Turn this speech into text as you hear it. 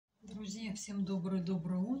Друзья, всем доброе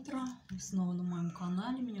утро. Вы снова на моем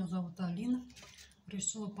канале. Меня зовут Алина.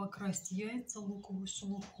 Решила покрасить яйца луковой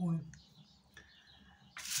шелухой.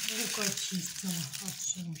 Лук очистила от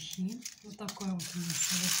щелухи. Вот такая вот у меня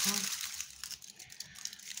шелуха.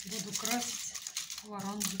 Буду красить в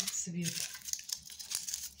оранжевый цвет.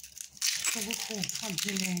 Шелуху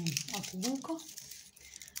отделяем от лука.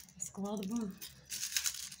 Складываем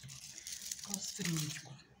в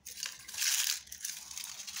кастрюлечку.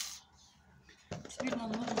 Теперь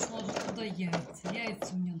нам нужно сложить туда яйца.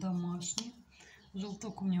 Яйца у меня домашние.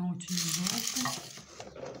 Желток у меня очень желтый.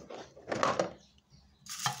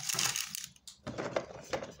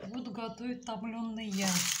 Буду готовить томленые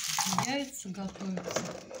яйца. Яйца готовятся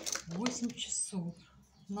 8 часов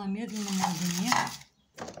на медленном огне.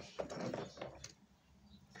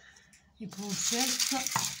 И получается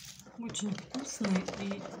очень вкусные,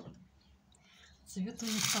 и цвет у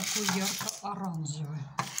них такой ярко-оранжевый.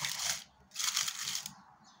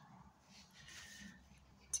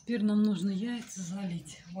 Теперь нам нужно яйца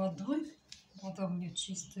залить водой. Вода у меня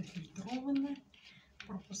чистая, фильтрованная.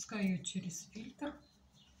 Пропускаю ее через фильтр.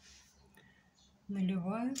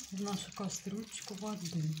 Наливаю в нашу кастрюлечку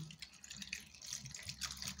воды.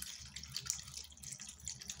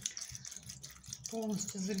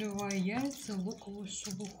 Полностью заливаю яйца в луковую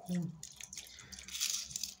шелуху.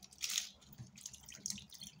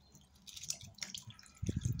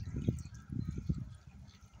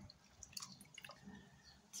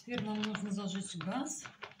 Теперь нам нужно зажечь газ,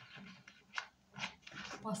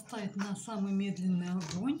 поставить на самый медленный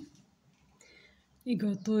огонь, и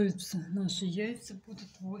готовятся наши яйца будут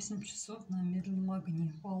 8 часов на медленном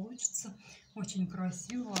огне. Получится очень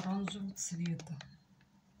красиво оранжевого цвета.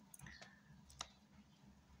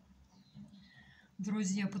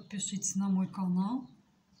 Друзья, подпишитесь на мой канал,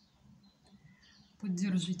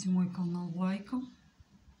 поддержите мой канал лайком.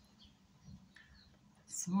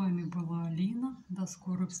 С вами была Алина. До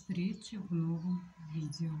скорой встречи в новом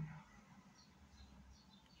видео.